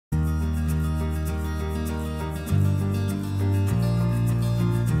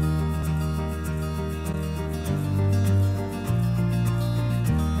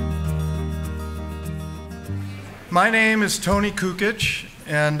My name is Tony Kukic,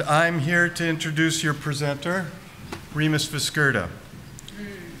 and I'm here to introduce your presenter, Rimas VisGirda.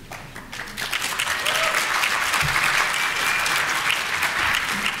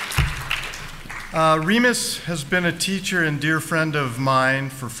 Rimas has been a teacher and dear friend of mine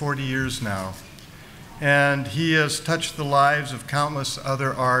for 40 years now, and he has touched the lives of countless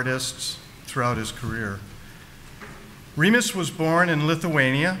other artists throughout his career. Rimas was born in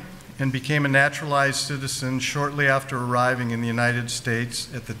Lithuania and became a naturalized citizen shortly after arriving in the United States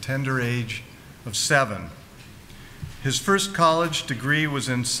at the tender age of 7. His first college degree was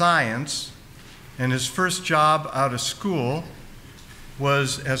in science, and his first job out of school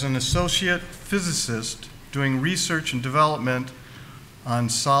was as an associate physicist doing research and development on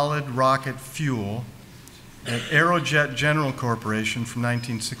solid rocket fuel at Aerojet General Corporation from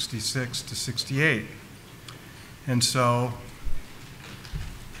 1966 to 68. And so,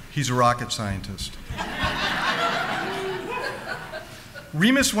 he's a rocket scientist.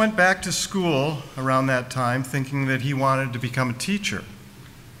 Rimas went back to school around that time thinking that he wanted to become a teacher.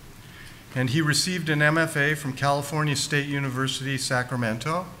 And he received an MFA from California State University,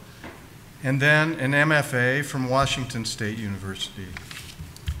 Sacramento, and then an MFA from Washington State University.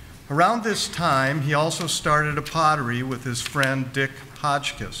 Around this time, he also started a pottery with his friend Dick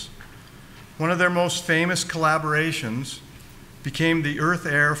Hotchkiss. One of their most famous collaborations became the Earth,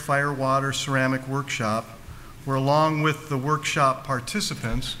 Air, Fire, Water ceramic workshop, where along with the workshop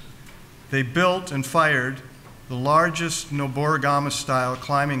participants, they built and fired the largest Noborigama-style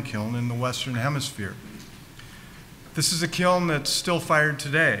climbing kiln in the Western Hemisphere. This is a kiln that's still fired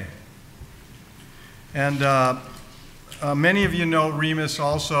today. And many of you know Rimas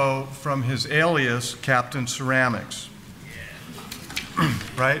also from his alias, Captain Ceramics,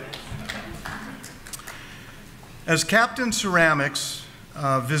 right? As Captain Ceramics,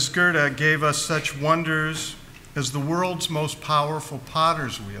 VisGirda gave us such wonders as the world's most powerful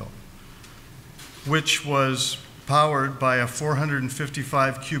potter's wheel, which was powered by a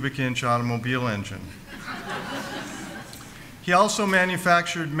 455 cubic inch automobile engine. He also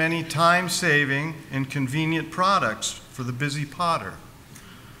manufactured many time-saving and convenient products for the busy potter,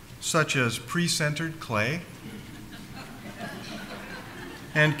 such as pre-centered clay,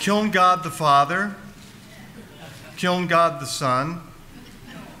 and Kiln God the Father, Kiln God the Son,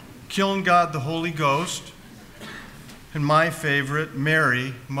 Kiln God the Holy Ghost, and my favorite,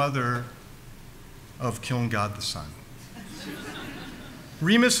 Mary, mother of Kiln God the Son.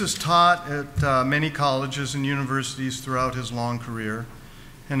 Rimas has taught at many colleges and universities throughout his long career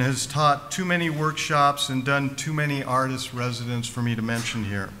and has taught too many workshops and done too many artist residence for me to mention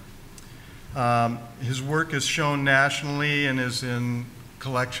here. His work is shown nationally and is in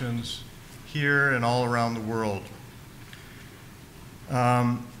collections here and all around the world.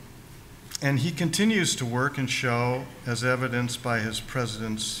 And he continues to work and show as evidenced by his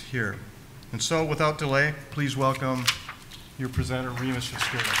presence here. And so, without delay, please welcome your presenter, Rimas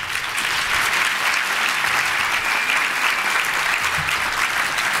VisGirda.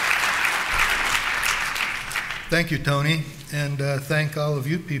 Thank you, Tony, and thank all of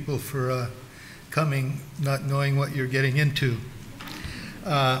you people for coming, not knowing what you're getting into.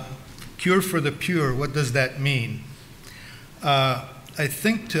 Cure for the pure, what does that mean? I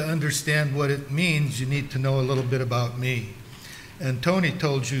think to understand what it means, you need to know a little bit about me. And Tony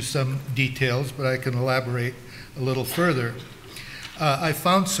told you some details, but I can elaborate a little further. I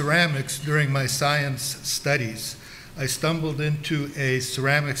found ceramics during my science studies. I stumbled into a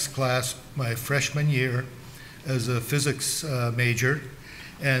ceramics class my freshman year as a physics major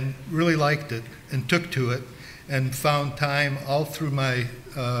and really liked it and took to it and found time all through my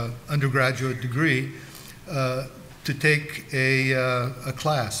undergraduate degree to take a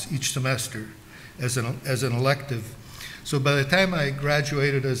class each semester as an elective. So by the time I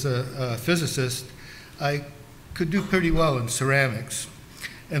graduated as a physicist, I could do pretty well in ceramics.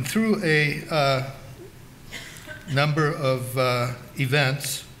 And through a number of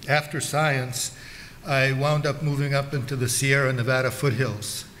events after science, I wound up moving up into the Sierra Nevada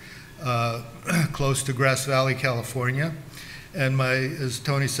foothills, close to Grass Valley, California. And as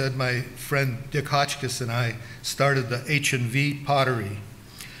Tony said, my friend Dick Hotchkiss and I started the H&V Pottery.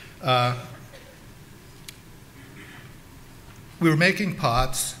 We were making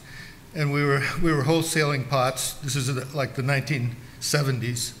pots, and we were wholesaling pots. This is like the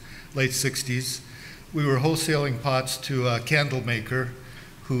 1970s, late 60s. We were wholesaling pots to a candle maker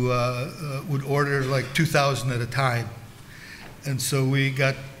who would order like 2,000 at a time. And so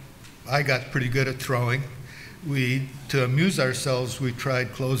I got pretty good at throwing. To amuse ourselves, we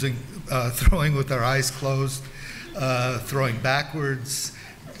tried throwing with our eyes closed, throwing backwards,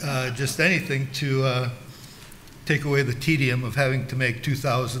 just anything to take away the tedium of having to make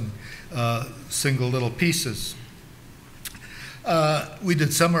 2,000 single little pieces. We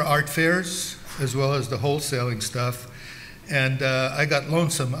did summer art fairs as well as the wholesaling stuff, and I got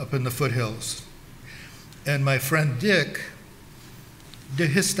lonesome up in the foothills. And my friend Dick,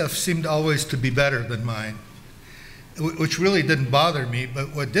 his stuff seemed always to be better than mine, which really didn't bother me,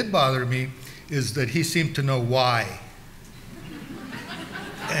 but what did bother me is that he seemed to know why.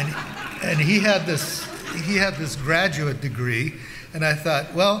 And he had this graduate degree, and I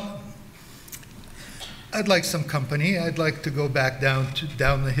thought, well, I'd like some company. I'd like to go back down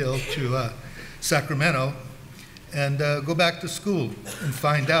the hill to Sacramento and go back to school and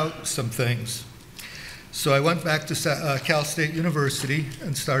find out some things. So I went back to Cal State University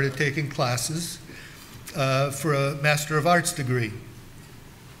and started taking classes for a Master of Arts degree.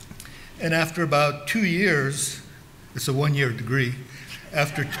 And after about 2 years, it's a one-year degree,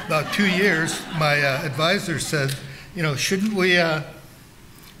 after about 2 years, my advisor said, you know, shouldn't we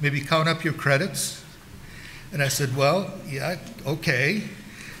maybe count up your credits? And I said, well, yeah, okay.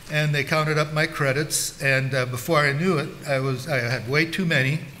 And they counted up my credits, and before I knew it, I had way too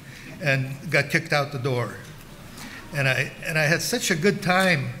many and got kicked out the door. And I had such a good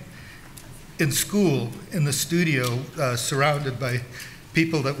time in school, in the studio, surrounded by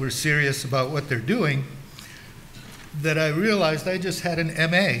people that were serious about what they're doing, that I realized I just had an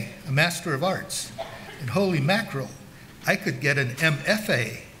MA, a Master of Arts. And holy mackerel, I could get an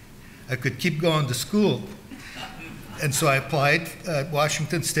MFA. I could keep going to school. And so I applied at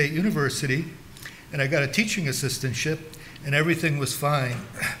Washington State University, and I got a teaching assistantship, and everything was fine.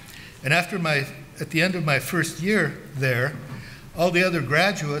 And at the end of my first year there, all the other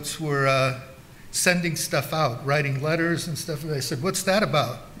graduates were sending stuff out, writing letters and stuff. And I said, what's that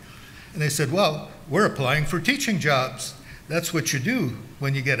about? And they said, well, we're applying for teaching jobs. That's what you do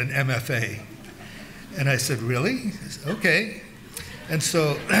when you get an MFA. And I said, really? I said, okay. And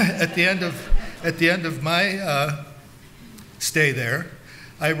so at the end of my stay there,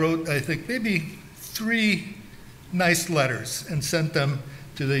 I wrote, I think, maybe 3 nice letters and sent them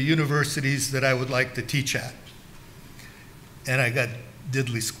to the universities that I would like to teach at. And I got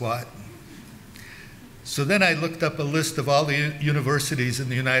diddly squat. So then I looked up a list of all the universities in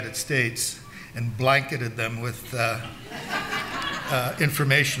the United States and blanketed them with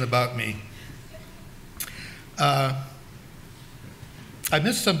information about me. I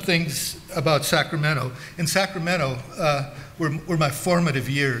missed some things about Sacramento. In Sacramento were my formative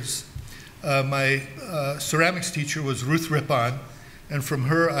years. My ceramics teacher was Ruth Rippon, and from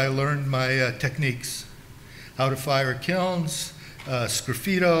her I learned my techniques. How to fire kilns,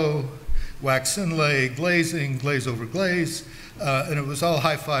 sgraffito, wax inlay, glazing, glaze over glaze, and it was all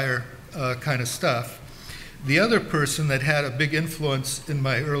high fire kind of stuff. The other person that had a big influence in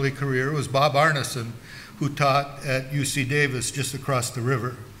my early career was Bob Arneson, who taught at UC Davis just across the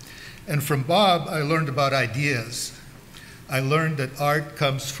river. And from Bob, I learned about ideas. I learned that art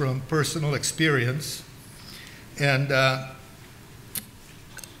comes from personal experience, and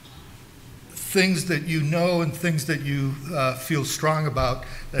things that you know and things that you feel strong about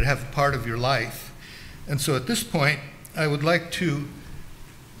that have a part of your life. And so at this point, I would like to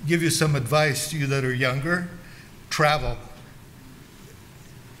give you some advice to you that are younger. Travel.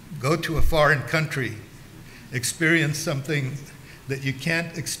 Go to a foreign country. Experience something that you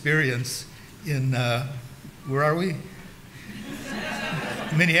can't experience in, where are we?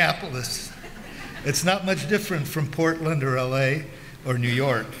 Minneapolis. It's not much different from Portland or LA or New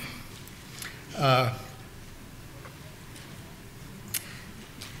York.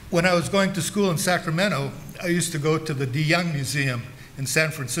 When I was going to school in Sacramento, I used to go to the De Young Museum in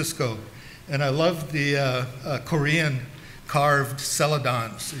San Francisco, and I loved the Korean carved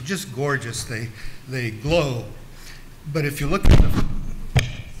celadons. They're just gorgeous. They glow. But if you look at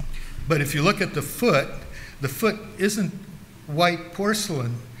the foot isn't white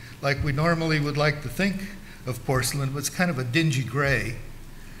porcelain like we normally would like to think of porcelain, but it's kind of a dingy gray.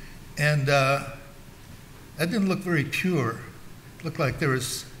 And that didn't look very pure. It looked like there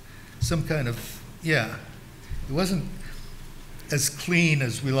was some kind of, yeah, it wasn't as clean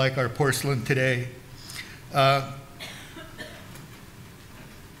as we like our porcelain today. And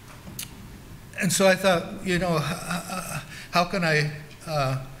so I thought, you know, how can I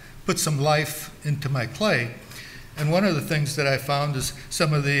put some life into my clay? And one of the things that I found is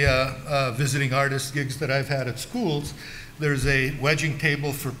some of the visiting artist gigs that I've had at schools. There's a wedging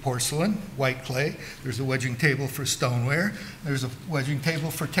table for porcelain, white clay. There's a wedging table for stoneware. There's a wedging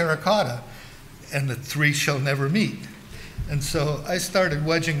table for terracotta. And the 3 shall never meet. And so I started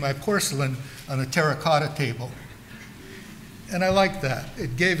wedging my porcelain on a terracotta table. And I liked that.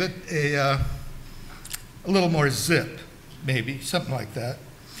 It gave it a little more zip, maybe, something like that.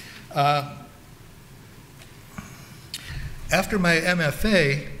 After my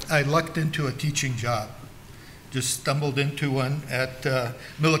MFA, I lucked into a teaching job. Just stumbled into one at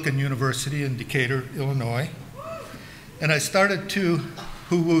Millikan University in Decatur, Illinois. And I started to,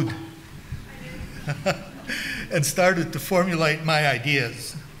 who wooed? And started to formulate my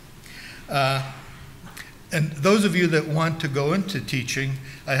ideas. And those of you that want to go into teaching,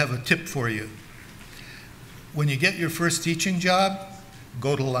 I have a tip for you. When you get your first teaching job,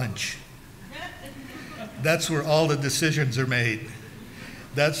 go to lunch. That's where all the decisions are made.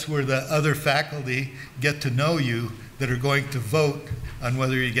 That's where the other faculty get to know you that are going to vote on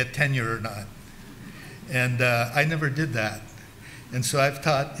whether you get tenure or not. And I never did that. And so I've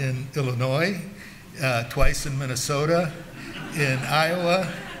taught in Illinois, twice in Minnesota, in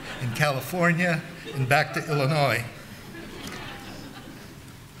Iowa, in California, and back to Illinois.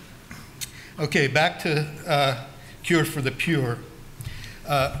 Okay, back to Cure for the Pure.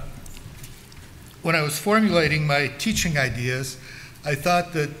 When I was formulating my teaching ideas, I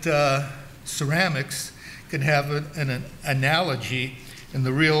thought that ceramics can have an analogy in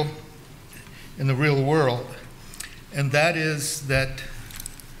the real world, and that is I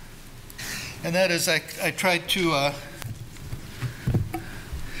tried to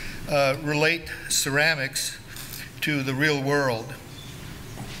relate ceramics to the real world.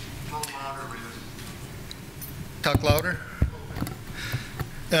 Talk louder.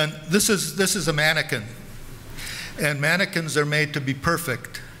 And this is a mannequin. And mannequins are made to be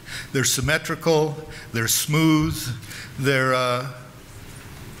perfect. They're symmetrical, they're smooth, they're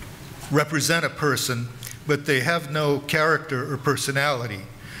represent a person, but they have no character or personality.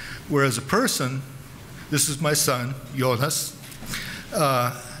 Whereas a person, this is my son, Jonas,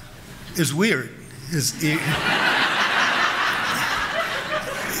 is weird.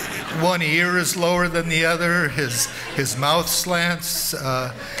 One ear is lower than the other. His mouth slants.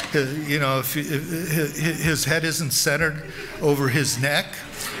 His head isn't centered over his neck,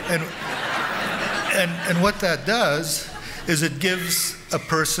 and what that does is it gives a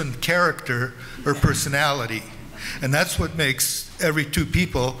person character or personality, and that's what makes every two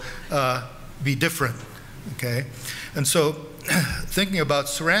people be different. Okay, and so thinking about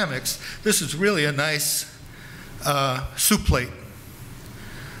ceramics, this is really a nice soup plate.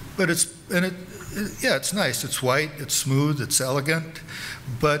 But it's nice. It's white, it's smooth, it's elegant.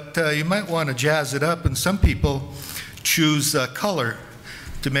 But you might want to jazz it up, and some people choose color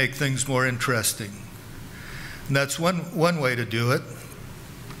to make things more interesting. And that's one way to do it.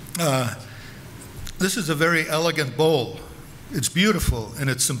 This is a very elegant bowl. It's beautiful in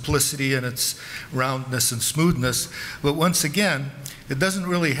its simplicity and its roundness and smoothness. But once again, it doesn't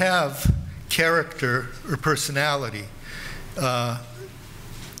really have character or personality.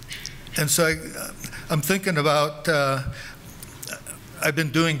 And so I'm thinking about, I've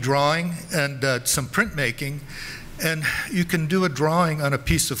been doing drawing and some printmaking, and you can do a drawing on a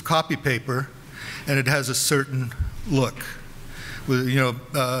piece of copy paper, and it has a certain look with,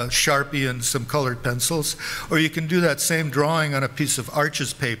 Sharpie and some colored pencils. Or you can do that same drawing on a piece of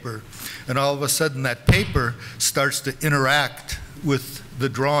Arches paper, and all of a sudden that paper starts to interact with the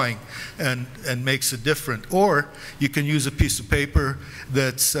drawing and makes it different. Or you can use a piece of paper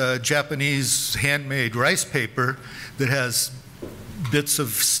that's Japanese handmade rice paper that has bits of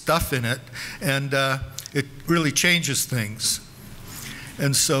stuff in it, and it really changes things.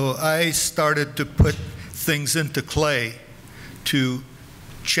 And so I started to put things into clay to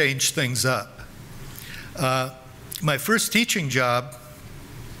change things up. My first teaching job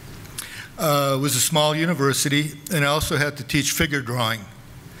was a small university, and I also had to teach figure drawing.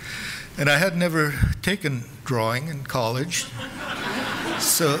 And I had never taken drawing in college,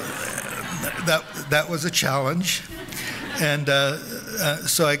 so that was a challenge. And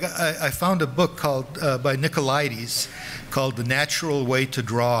so I found a book called by Nicolaides called The Natural Way to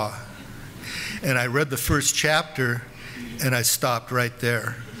Draw. And I read the first chapter, and I stopped right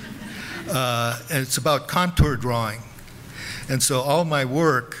there. And it's about contour drawing. And so all my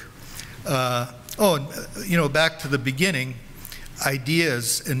work, back to the beginning,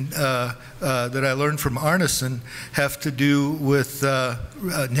 ideas that I learned from Arneson have to do with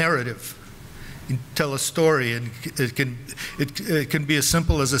narrative. You tell a story, and it can be as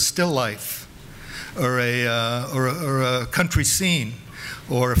simple as a still life, or a country scene,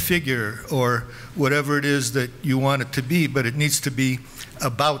 or a figure, or whatever it is that you want it to be, but it needs to be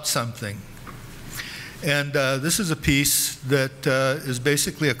about something. And this is a piece that is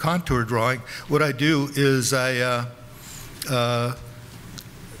basically a contour drawing. What I do is I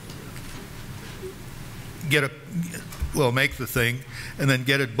make the thing and then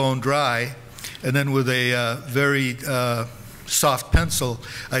get it bone dry, and then with a very soft pencil,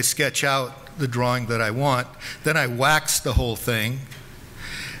 I sketch out the drawing that I want. Then I wax the whole thing.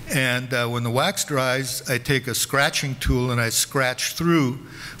 And when the wax dries, I take a scratching tool and I scratch through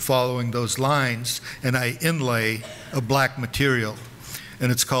following those lines, and I inlay a black material,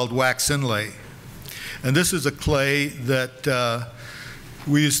 and it's called wax inlay. And this is a clay that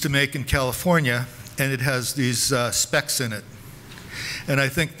we used to make in California, and it has these specks in it. And I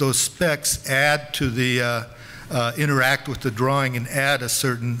think those specks add to the, interact with the drawing and add a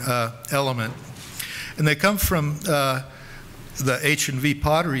certain element. And they come from the H&V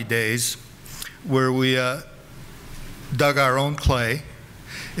pottery days, where we dug our own clay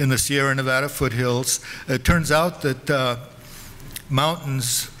in the Sierra Nevada foothills. It turns out that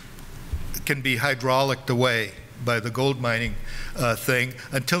mountains can be hydrauliced away by the gold mining thing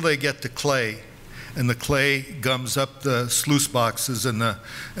until they get to clay, and the clay gums up the sluice boxes and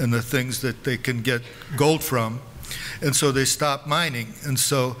the things that they can get gold from, and so they stop mining. And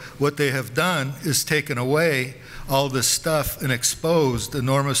so what they have done is taken away all this stuff and exposed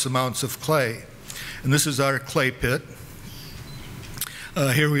enormous amounts of clay. And this is our clay pit.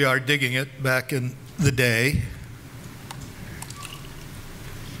 Here we are digging it back in the day.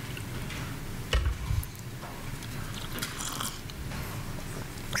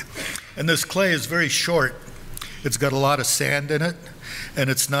 And this clay is very short. It's got a lot of sand in it, and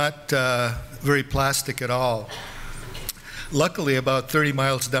it's not very plastic at all. Luckily, about 30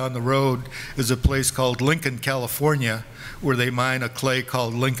 miles down the road is a place called Lincoln, California, where they mine a clay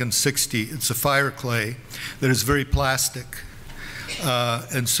called Lincoln 60. It's a fire clay that is very plastic.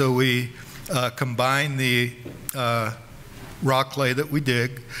 And so we combine the raw clay that we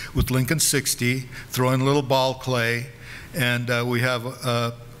dig with Lincoln 60, throw in a little ball clay, and we have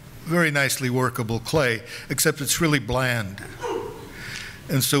a very nicely workable clay, except it's really bland.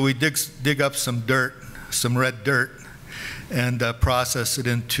 And so we dig up some dirt, some red dirt, and process it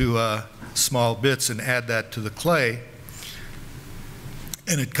into small bits and add that to the clay.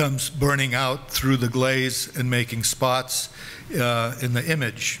 And it comes burning out through the glaze and making spots in the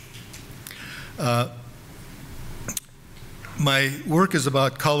image. My work is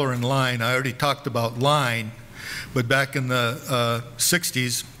about color and line. I already talked about line, but back in the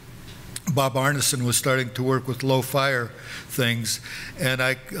 60s, Bob Arneson was starting to work with low fire things, and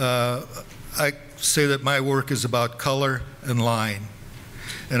I say that my work is about color and line.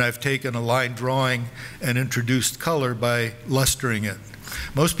 And I've taken a line drawing and introduced color by lustering it.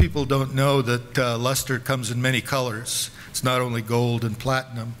 Most people don't know that luster comes in many colors. It's not only gold and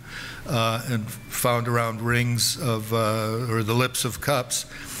platinum and found around rings of, or the lips of cups,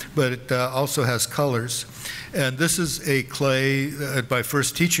 but it also has colors. And this is a clay at my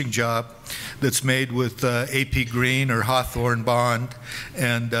first teaching job that's made with AP green or Hawthorne bond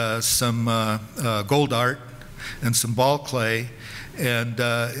and some gold art and some ball clay. And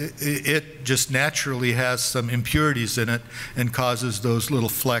it just naturally has some impurities in it and causes those little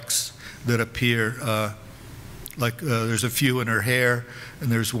flecks that appear. Like there's a few in her hair,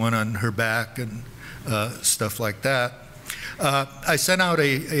 and there's one on her back, and stuff like that. I sent out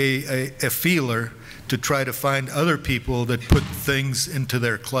a feeler to try to find other people that put things into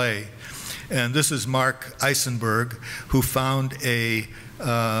their clay. And this is Mark Eisenberg, who found a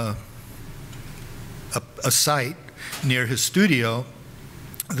site near his studio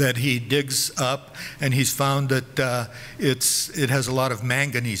that he digs up, and he's found that it has a lot of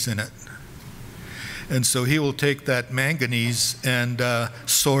manganese in it. And so he will take that manganese and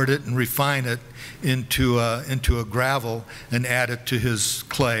sort it and refine it into a gravel and add it to his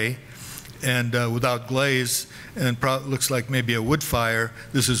clay. And without glaze, and looks like maybe a wood fire,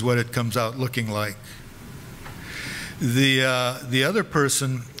 this is what it comes out looking like. The other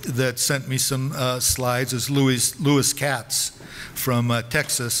person that sent me some slides is Louis Katz from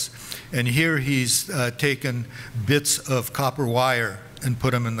Texas. And here he's taken bits of copper wire and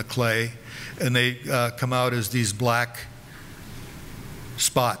put them in the clay. And they come out as these black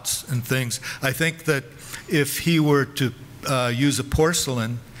spots and things. I think that if he were to use a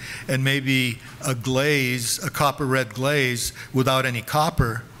porcelain and maybe a glaze, a copper red glaze without any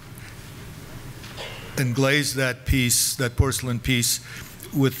copper, and glaze that piece, that porcelain piece,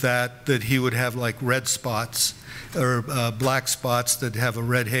 with that he would have like red spots or black spots that have a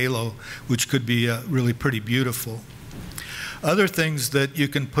red halo, which could be really pretty beautiful. Other things that you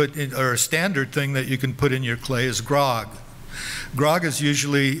can put in, or a standard thing that you can put in your clay, is grog. Grog is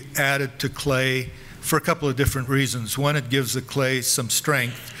usually added to clay for a couple of different reasons. One, it gives the clay some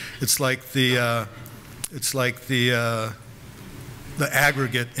strength. It's like the the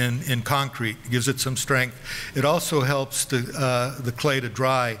aggregate in concrete. It gives it some strength. It also helps the clay to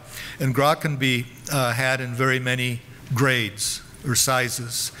dry. And grog can be had in very many grades or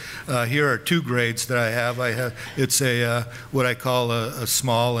sizes. Here are 2 grades that I have. It's a what I call a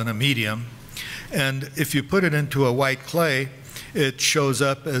small and a medium. And if you put it into a white clay, it shows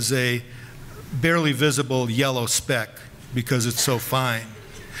up as a barely visible yellow speck because it's so fine.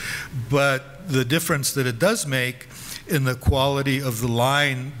 But the difference that it does make in the quality of the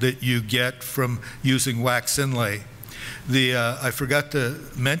line that you get from using wax inlay. I forgot to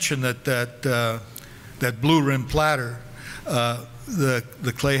mention that blue rim platter,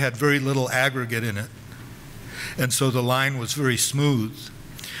 the clay had very little aggregate in it, and so the line was very smooth.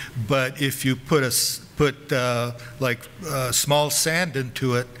 But if you put small sand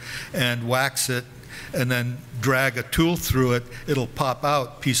into it and wax it, and then drag a tool through it, it'll pop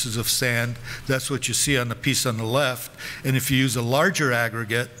out pieces of sand. That's what you see on the piece on the left. And if you use a larger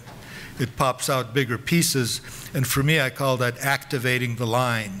aggregate, it pops out bigger pieces. And for me, I call that activating the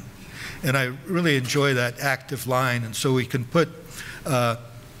line. And I really enjoy that active line. And so we can put a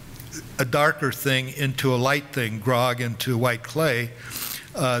darker thing into a light thing, grog into white clay.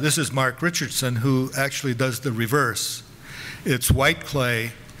 This is Mark Richardson, who actually does the reverse. It's white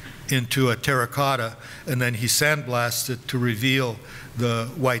clay into a terracotta, and then he sandblasts it to reveal the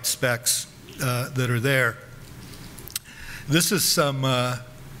white specks that are there. This is some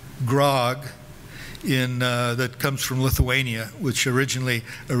grog that comes from Lithuania, which originally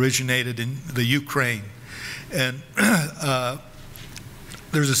originated in the Ukraine. And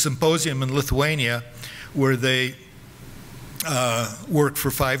there's a symposium in Lithuania where they work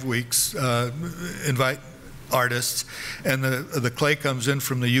for 5 weeks, invite artists, and the clay comes in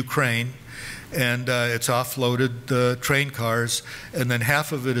from the Ukraine, and it's offloaded train cars, and then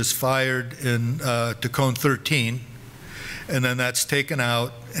half of it is fired to cone 13, and then that's taken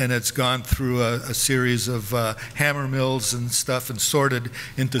out, and it's gone through a series of hammer mills and stuff and sorted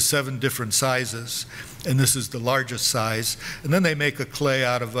into 7 different sizes, and this is the largest size. And then they make a clay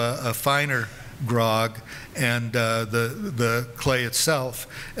out of a finer grog and the clay itself,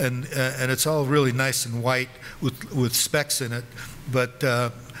 and it's all really nice and white with specks in it. But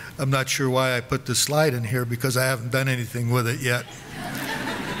I'm not sure why I put this slide in here, because I haven't done anything with it yet.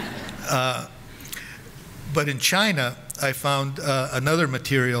 But in China, I found another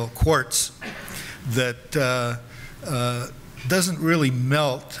material, quartz, that doesn't really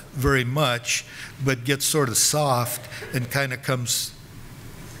melt very much, but gets sort of soft and kind of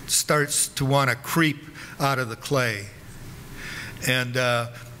starts to want to creep out of the clay. And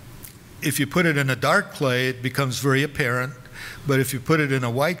if you put it in a dark clay, it becomes very apparent. But if you put it in a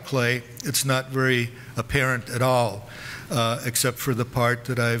white clay, it's not very apparent at all, except for the part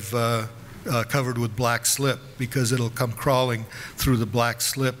that I've covered with black slip, because it'll come crawling through the black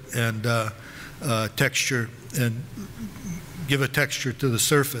slip and texture and give a texture to the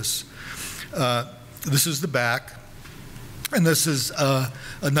surface. This is the back. And this is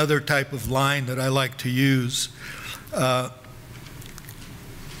another type of line that I like to use. I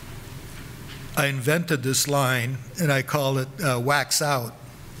invented this line, and I call it wax out.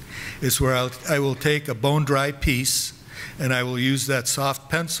 It's where I will take a bone-dry piece, and I will use that soft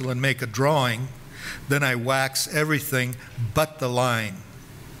pencil and make a drawing. Then I wax everything but the line.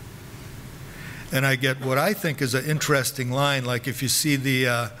 And I get what I think is an interesting line, like if you see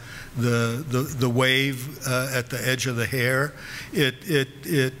the wave at the edge of the hair,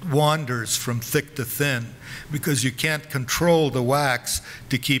 it wanders from thick to thin because you can't control the wax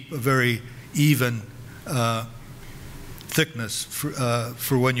to keep a very even thickness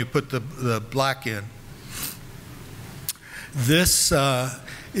for when you put the black in. This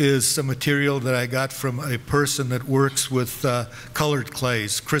is some material that I got from a person that works with colored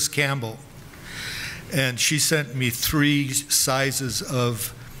clays, Chris Campbell. And she sent me 3 sizes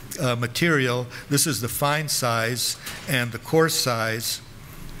of material. This is the fine size and the coarse size,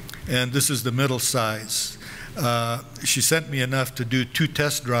 and this is the middle size. She sent me enough to do 2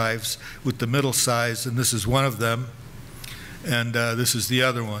 test drives with the middle size, and this is one of them, and this is the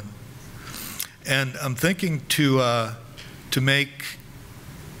other one. And I'm thinking to make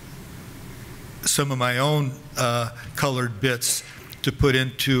some of my own colored bits to put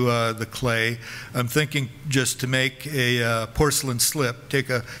into the clay. I'm thinking just to make a porcelain slip,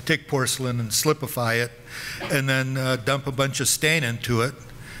 take porcelain and slipify it, and then dump a bunch of stain into it,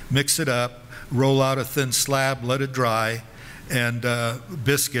 mix it up, roll out a thin slab, let it dry, and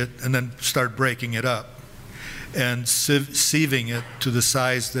biscuit, and then start breaking it up and sieving it to the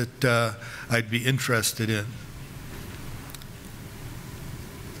size that I'd be interested in.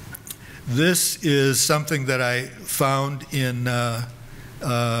 This is something that I found in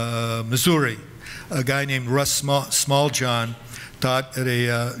Missouri. A guy named Russ Smalljohn taught at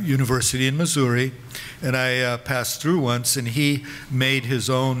a university in Missouri, and I passed through once, and he made his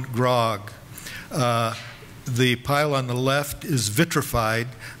own grog. The pile on the left is vitrified,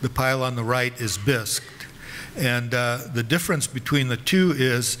 the pile on the right is bisqued. And the difference between the two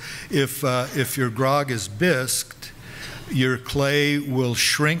is if your grog is bisqued, your clay will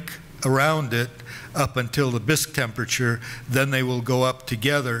shrink around it up until the bisque temperature, then they will go up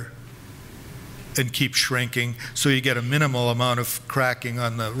together and keep shrinking, so you get a minimal amount of cracking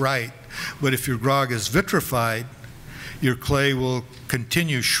on the right. But if your grog is vitrified, your clay will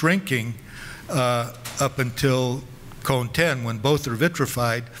continue shrinking up until cone 10, when both are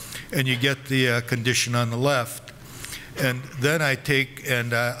vitrified, and you get the condition on the left. And then I take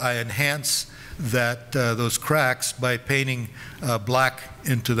and I enhance that those cracks by painting black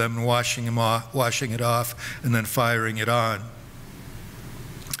into them and washing it off, and then firing it on.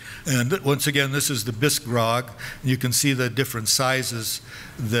 And once again, this is the bisque grog. You can see the different sizes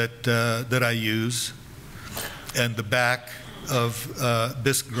that that I use, and the back of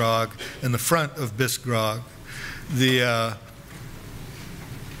bisque grog and the front of bisque grog.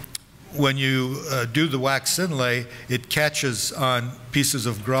 When you do the wax inlay, it catches on pieces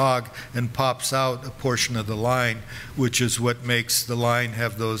of grog and pops out a portion of the line, which is what makes the line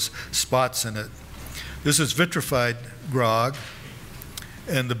have those spots in it. This is vitrified grog,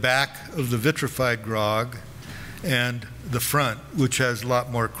 and the back of the vitrified grog, and the front, which has a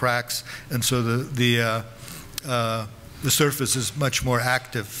lot more cracks, and so the surface is much more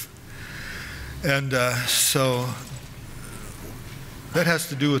active. And so that has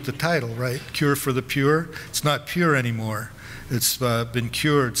to do with the title, right? Cure for the pure. It's not pure anymore. It's been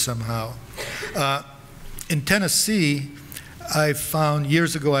cured somehow. In Tennessee,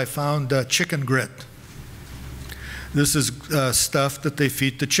 years ago I found chicken grit. This is stuff that they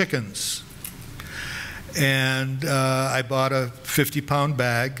feed the chickens. And I bought a 50-pound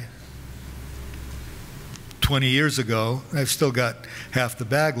bag 20 years ago. I've still got half the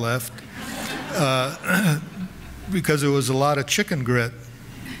bag left. Because it was a lot of chicken grit.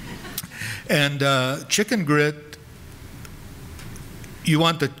 And chicken grit, you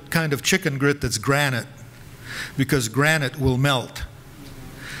want the kind of chicken grit that's granite, because granite will melt.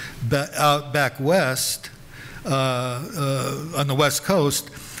 Out back west, on the West Coast,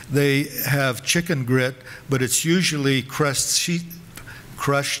 they have chicken grit, but it's usually crushed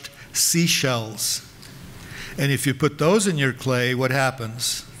seashells. And if you put those in your clay, what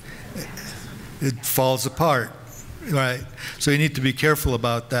happens? It falls apart. Right, so you need to be careful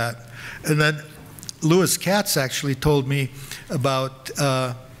about that. And then Lewis Katz actually told me about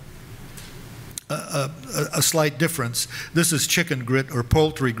a slight difference. This is chicken grit or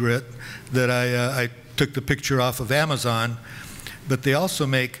poultry grit that I took the picture off of Amazon, but they also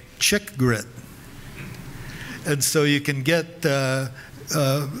make chick grit. And so you can get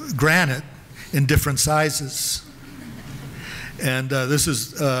granite in different sizes. And this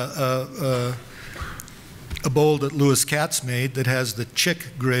is a bowl that Lewis Katz made that has the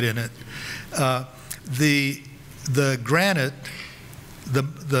chick grit in it. The granite,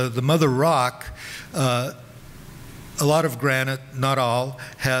 the mother rock, a lot of granite, not all,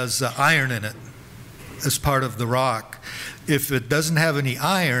 has iron in it as part of the rock. If it doesn't have any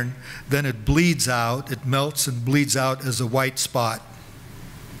iron, then it bleeds out, it melts and bleeds out as a white spot.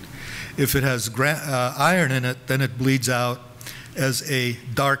 If it has iron in it, then it bleeds out as a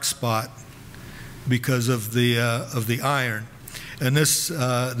dark spot, because of the iron. And these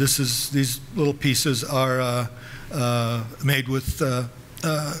little pieces are made with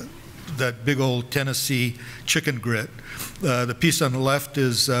that big old Tennessee chicken grit. The piece on the left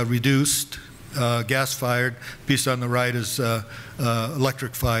is reduced, gas-fired. The piece on the right is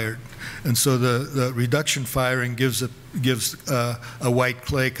electric-fired. And so the reduction firing gives a white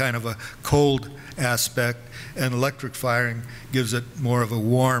clay kind of a cold aspect, and electric firing gives it more of a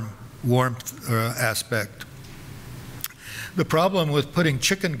warmth aspect. The problem with putting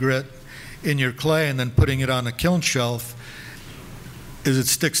chicken grit in your clay and then putting it on a kiln shelf is it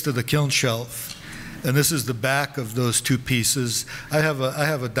sticks to the kiln shelf. And this is the back of those two pieces. I have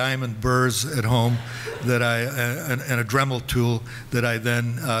a diamond burrs at home that and a Dremel tool that I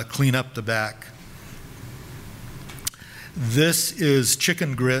then clean up the back. This is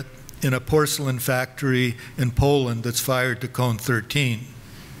chicken grit in a porcelain factory in Poland that's fired to cone 13.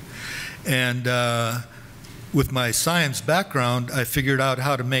 And with my science background, I figured out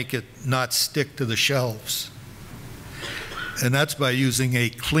how to make it not stick to the shelves. And that's by using a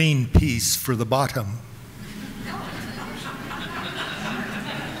clean piece for the bottom.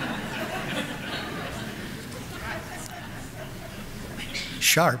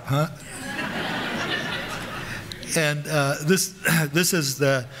 Sharp, huh? And this is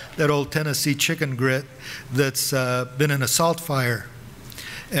that old Tennessee chicken grit that's been in a salt fire.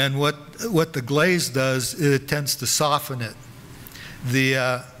 And what the glaze does, it tends to soften it.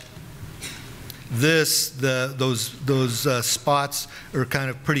 Those spots are kind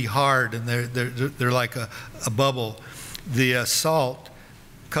of pretty hard, and they're like a bubble. The salt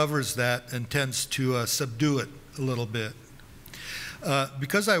covers that and tends to subdue it a little bit.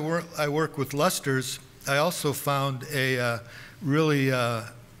 Because I work with lusters, I also found a really,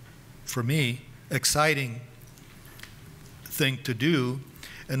 for me, exciting thing to do,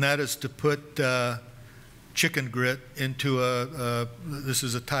 and that is to put chicken grit into this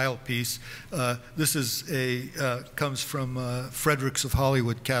is a tile piece. This is comes from Fredericks of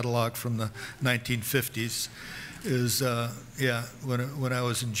Hollywood catalog from the 1950s. Yeah, when I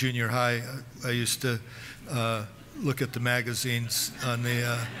was in junior high, I used to look at the magazines on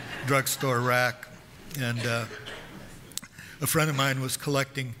the drugstore rack, and a friend of mine was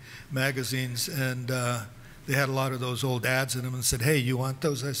collecting magazines, and they had a lot of those old ads in them, and said, "Hey, you want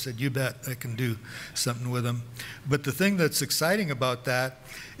those?" I said, "You bet, I can do something with them." But the thing that's exciting about that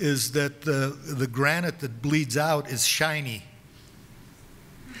is that the granite that bleeds out is shiny,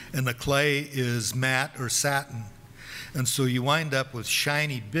 and the clay is matte or satin. And so you wind up with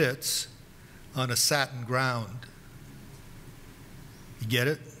shiny bits on a satin ground. You get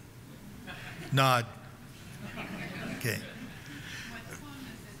it? Nod. Okay.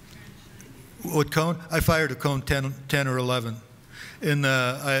 What cone? I fired a cone 10 or 11.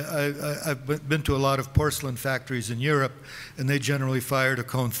 I've been to a lot of porcelain factories in Europe, and they generally fired a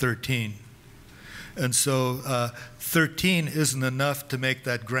cone 13. And so 13 isn't enough to make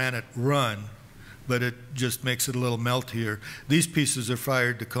that granite run, but it just makes it a little meltier. These pieces are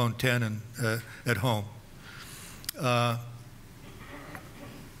fired to cone 10 and, at home.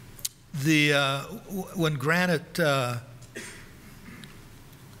 When granite,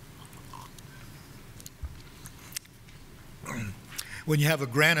 when you have a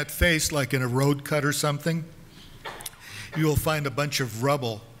granite face, like in a road cut or something, you will find a bunch of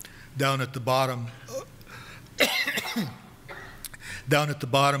rubble down at the bottom, down at the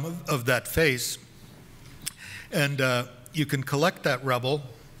bottom of that face. And you can collect that rubble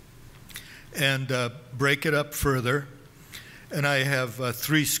and break it up further. And I have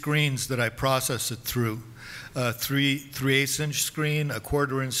 3 screens that I process it through. 3/8" screen, a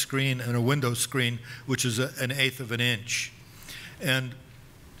 1/4" screen, and a window screen, which is an 1/8 of an inch. And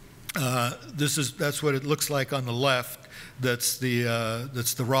that's what it looks like on the left. That's the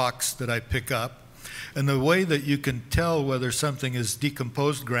rocks that I pick up. And the way that you can tell whether something is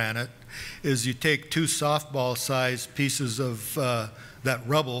decomposed granite is you take 2 softball-sized pieces of that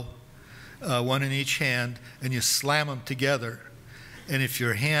rubble, one in each hand, and you slam them together. And if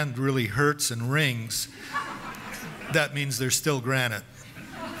your hand really hurts and rings, that means they're still granite.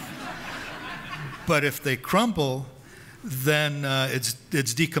 But if they crumple, then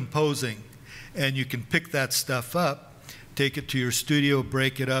it's decomposing. And you can pick that stuff up, take it to your studio,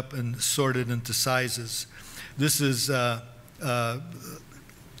 break it up, and sort it into sizes. This is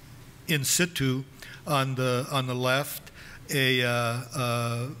in situ on the left,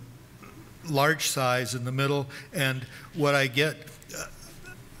 a large size in the middle, and what I get,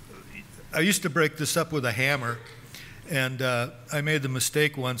 I used to break this up with a hammer, and I made the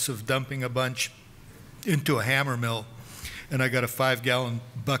mistake once of dumping a bunch into a hammer mill, and I got a 5-gallon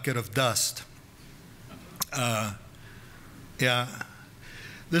bucket of dust. Yeah,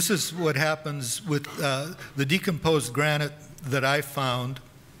 this is what happens with the decomposed granite that I found,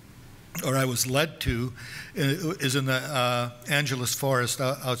 or I was led to, is in the Angeles Forest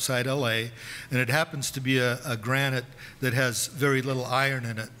outside LA, and it happens to be a granite that has very little iron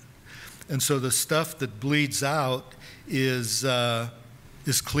in it. And so the stuff that bleeds out is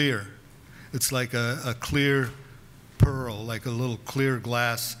clear. It's like a clear pearl, like a little clear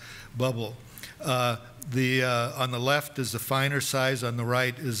glass bubble. On the left is the finer size, on the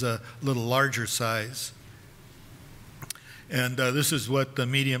right is a little larger size. And this is what the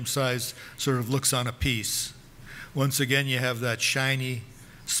medium size sort of looks on a piece. Once again, you have that shiny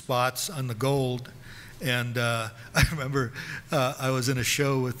spots on the gold. And I remember I was in a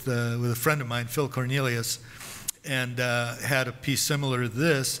show with a friend of mine, Phil Cornelius, and had a piece similar to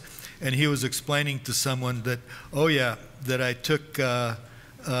this. And he was explaining to someone that, oh yeah, that I took,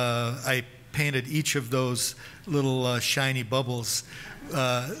 I painted each of those little shiny bubbles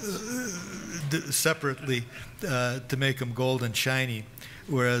separately to make them gold and shiny,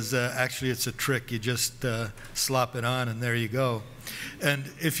 whereas actually it's a trick. You just slop it on and there you go.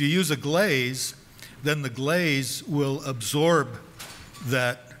 And if you use a glaze, then the glaze will absorb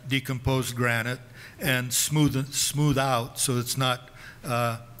that decomposed granite and smooth out so it's not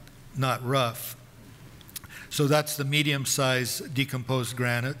rough. So that's the medium-sized decomposed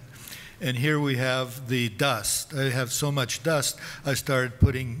granite. And here we have the dust. I have so much dust, I started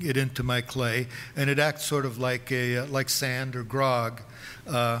putting it into my clay, and it acts sort of like sand or grog,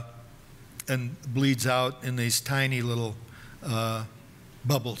 and bleeds out in these tiny little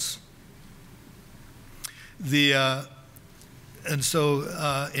bubbles. And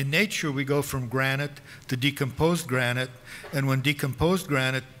so in nature, we go from granite to decomposed granite, and when decomposed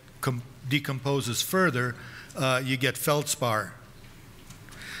granite decomposes further, you get feldspar.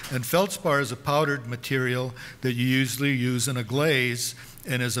 And feldspar is a powdered material that you usually use in a glaze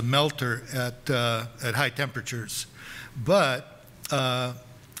and as a melter at high temperatures. But a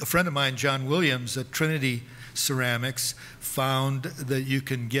friend of mine, John Williams at Trinity Ceramics, found that you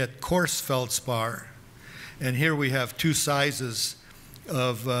can get coarse feldspar. And here we have two sizes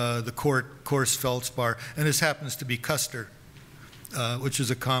of the coarse feldspar, and this happens to be Custer, which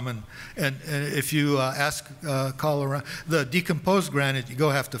is a common. And if you call around, the decomposed granite, you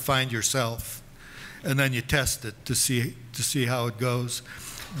have to find yourself, and then you test it to see how it goes.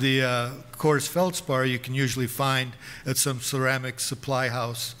 The coarse feldspar you can usually find at some ceramic supply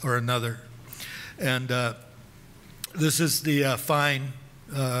house or another. And this is the fine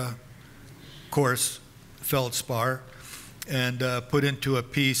coarse feldspar, and put into a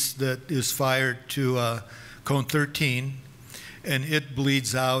piece that is fired to cone 13, and it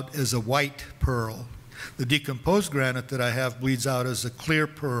bleeds out as a white pearl. The decomposed granite that I have bleeds out as a clear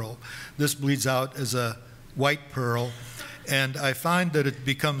pearl. This bleeds out as a white pearl, and I find that it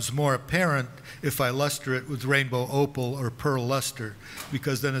becomes more apparent if I luster it with rainbow opal or pearl luster,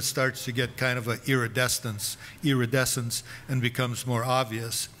 because then it starts to get kind of an iridescence and becomes more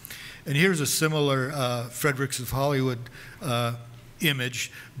obvious. And here's a similar Fredericks of Hollywood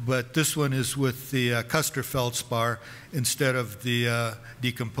image, but this one is with the Custer feldspar instead of the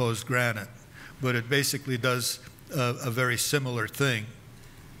decomposed granite. But it basically does a very similar thing.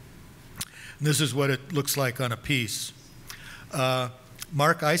 And this is what it looks like on a piece.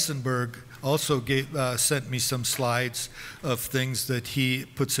 Mark Eisenberg also sent me some slides of things that he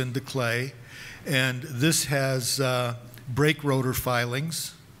puts into clay. And this has brake rotor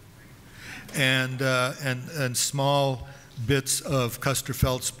filings and small bits of Custer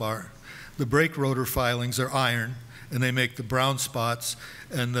feldspar. The brake rotor filings are iron, and they make the brown spots,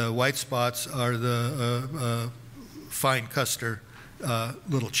 and the white spots are the fine Custer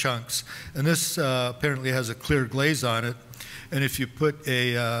little chunks. And this apparently has a clear glaze on it, and if you put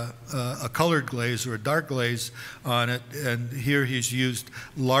a colored glaze or a dark glaze on it, and here he's used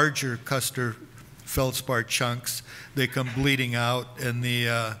larger Custer feldspar chunks, they come bleeding out, and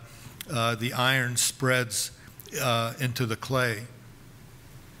the iron spreads into the clay.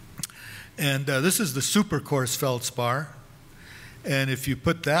 And this is the super coarse feldspar. And if you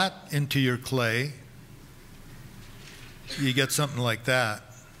put that into your clay, you get something like that.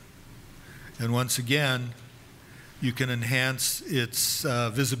 And once again, you can enhance its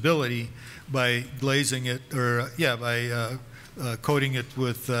visibility by glazing it, or by coating it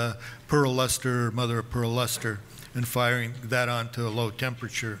with pearl luster or mother of pearl luster and firing that onto a low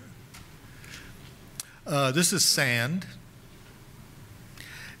temperature. This is sand,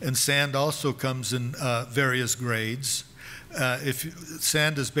 and sand also comes in various grades.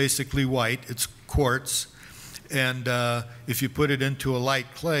 Sand is basically white, it's quartz, and if you put it into a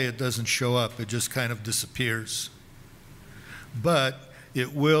light clay, it doesn't show up, it just kind of disappears. But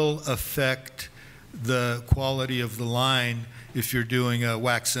it will affect the quality of the line if you're doing a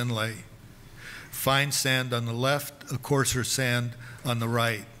wax inlay. Fine sand on the left, a coarser sand on the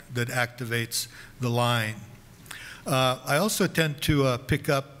right that activates the line. I also tend to pick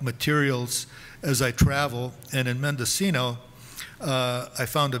up materials as I travel, and in Mendocino, I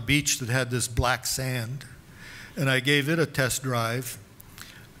found a beach that had this black sand, and I gave it a test drive.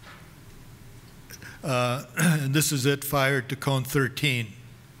 And this is it fired to cone 13.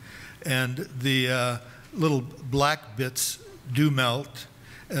 And the little black bits do melt,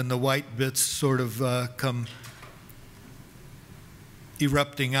 and the white bits sort of come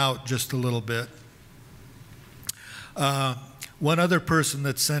erupting out just a little bit. One other person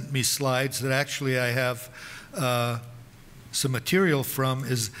that sent me slides that actually I have some material from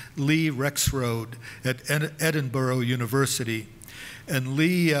is Lee Rexroad at Edinburgh University. And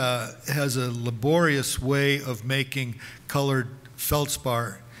Lee has a laborious way of making colored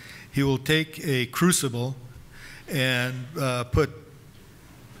feldspar. He will take a crucible and put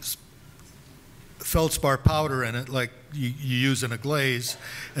feldspar powder in it, like you use in a glaze,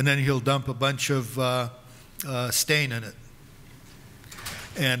 and then he'll dump a bunch of stain in it.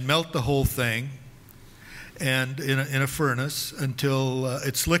 and melt the whole thing and in a furnace until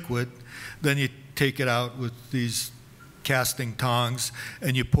it's liquid. Then you take it out with these casting tongs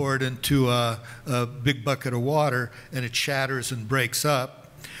and you pour it into a big bucket of water, and it shatters and breaks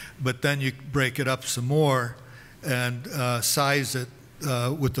up. But then you break it up some more and size it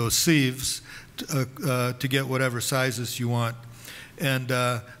with those sieves to get whatever sizes you want. And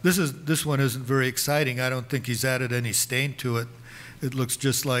this one isn't very exciting. I don't think he's added any stain to it. It looks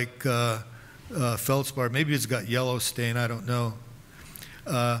just like feldspar. Maybe it's got yellow stain, I don't know.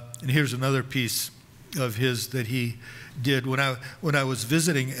 And here's another piece of his that he did. When I was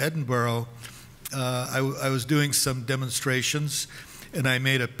visiting Edinburgh, I was doing some demonstrations, and I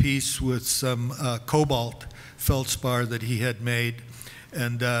made a piece with some cobalt feldspar that he had made,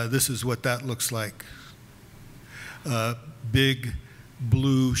 and this is what that looks like. Big,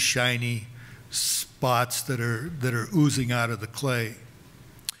 blue, shiny spots that are oozing out of the clay.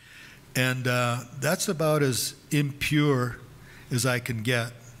 And that's about as impure as I can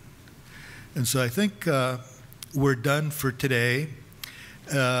get. And so I think we're done for today,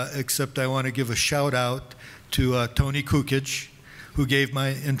 except I want to give a shout out to Tony Kukic, who gave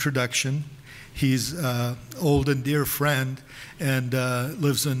my introduction. He's an old and dear friend and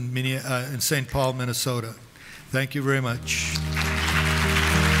lives in St. Paul, Minnesota. Thank you very much.